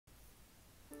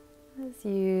As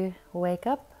you wake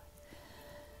up,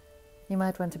 you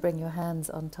might want to bring your hands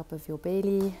on top of your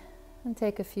belly and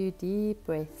take a few deep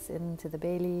breaths into the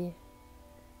belly,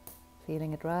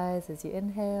 feeling it rise as you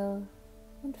inhale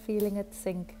and feeling it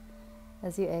sink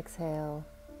as you exhale.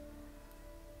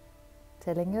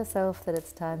 Telling yourself that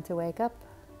it's time to wake up,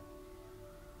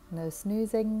 no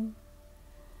snoozing,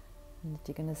 and that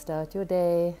you're going to start your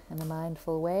day in a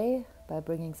mindful way by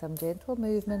bringing some gentle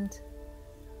movement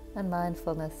and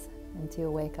mindfulness into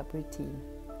your wake-up routine.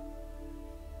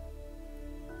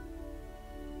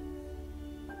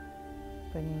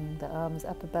 Bringing the arms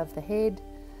up above the head,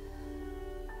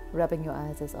 rubbing your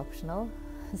eyes is optional,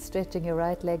 stretching your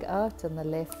right leg out and the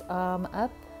left arm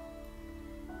up,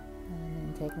 and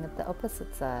then taking it the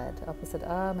opposite side, opposite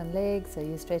arm and leg, so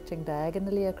you're stretching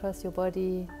diagonally across your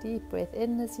body. Deep breath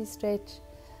in as you stretch.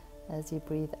 As you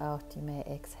breathe out, you may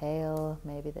exhale,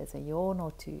 maybe there's a yawn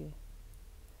or two.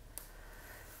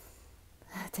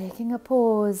 Taking a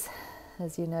pause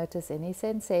as you notice any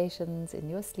sensations in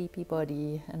your sleepy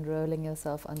body and rolling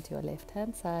yourself onto your left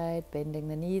hand side, bending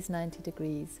the knees 90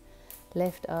 degrees,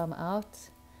 left arm out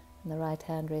and the right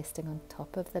hand resting on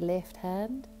top of the left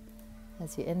hand.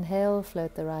 As you inhale,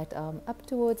 float the right arm up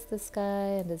towards the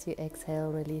sky, and as you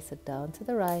exhale, release it down to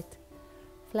the right,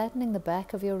 flattening the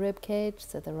back of your rib cage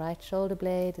so the right shoulder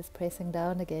blade is pressing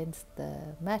down against the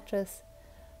mattress.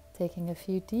 Taking a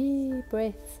few deep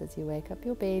breaths as you wake up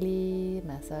your belly,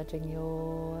 massaging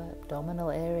your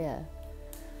abdominal area.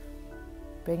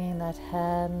 Bringing that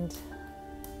hand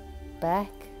back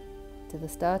to the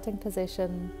starting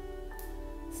position,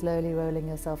 slowly rolling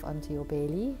yourself onto your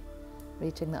belly,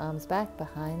 reaching the arms back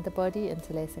behind the body,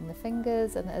 interlacing the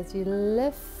fingers, and as you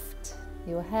lift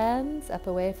your hands up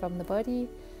away from the body,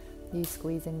 you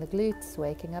squeezing the glutes,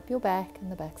 waking up your back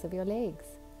and the backs of your legs.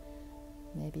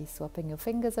 Maybe swapping your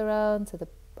fingers around so the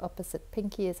opposite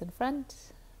pinky is in front.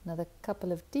 Another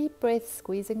couple of deep breaths,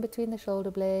 squeezing between the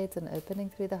shoulder blades and opening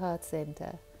through the heart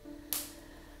center.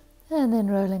 And then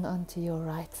rolling onto your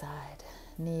right side.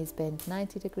 Knees bent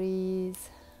 90 degrees,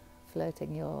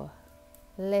 floating your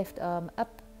left arm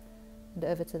up and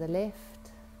over to the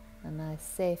left. A nice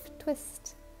safe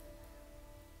twist.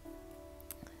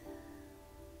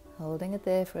 Holding it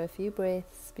there for a few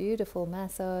breaths. Beautiful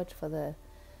massage for the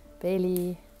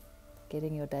belly,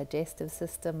 getting your digestive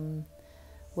system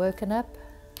woken up,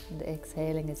 and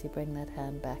exhaling as you bring that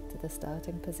hand back to the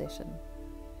starting position.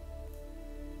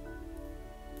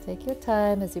 Take your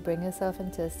time as you bring yourself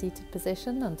into a seated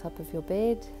position on top of your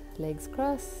bed, legs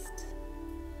crossed.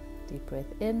 Deep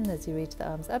breath in as you reach the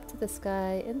arms up to the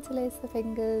sky, interlace the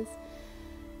fingers.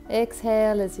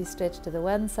 Exhale as you stretch to the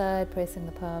one side, pressing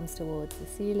the palms towards the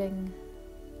ceiling.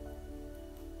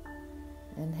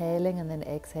 Inhaling and then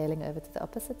exhaling over to the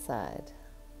opposite side.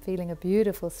 Feeling a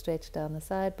beautiful stretch down the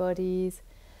side bodies.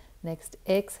 Next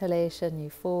exhalation, you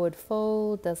forward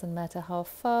fold. Doesn't matter how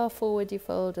far forward you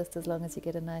fold, just as long as you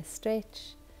get a nice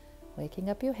stretch. Waking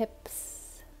up your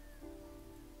hips.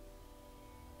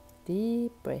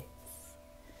 Deep breaths.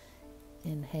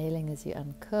 Inhaling as you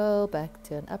uncurl back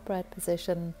to an upright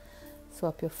position.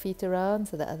 Swap your feet around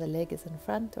so the other leg is in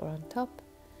front or on top.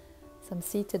 Some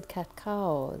seated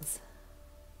cat-cows.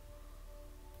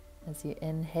 As you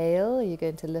inhale, you're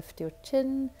going to lift your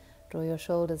chin, draw your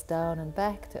shoulders down and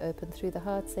back to open through the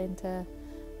heart center.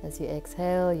 As you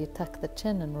exhale, you tuck the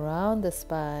chin and round the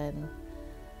spine,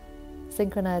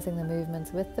 synchronizing the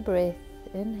movements with the breath,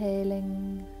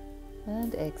 inhaling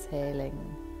and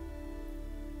exhaling.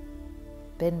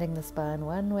 Bending the spine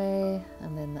one way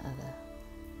and then the other.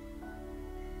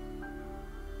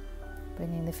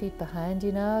 Bringing the feet behind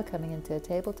you now, coming into a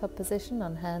tabletop position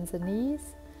on hands and knees.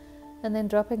 And then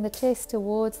dropping the chest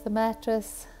towards the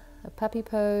mattress, a puppy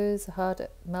pose, a heart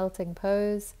melting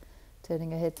pose,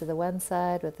 turning your head to the one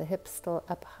side with the hips still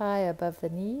up high above the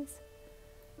knees.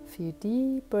 A few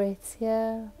deep breaths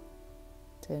here,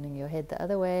 turning your head the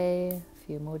other way, a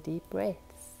few more deep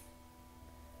breaths.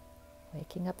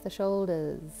 Waking up the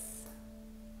shoulders.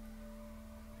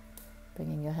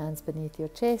 Bringing your hands beneath your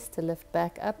chest to lift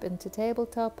back up into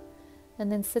tabletop.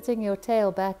 And then sitting your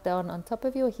tail back down on top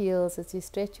of your heels as you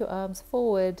stretch your arms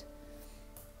forward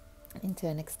into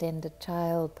an extended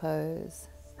child pose.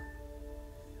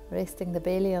 Resting the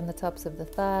belly on the tops of the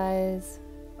thighs.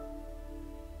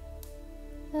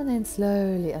 And then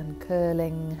slowly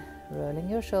uncurling, rolling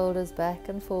your shoulders back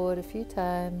and forward a few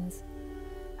times.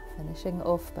 Finishing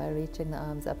off by reaching the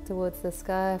arms up towards the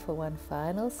sky for one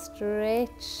final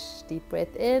stretch. Deep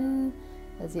breath in.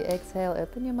 As you exhale,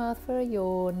 open your mouth for a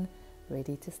yawn.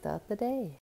 Ready to start the day.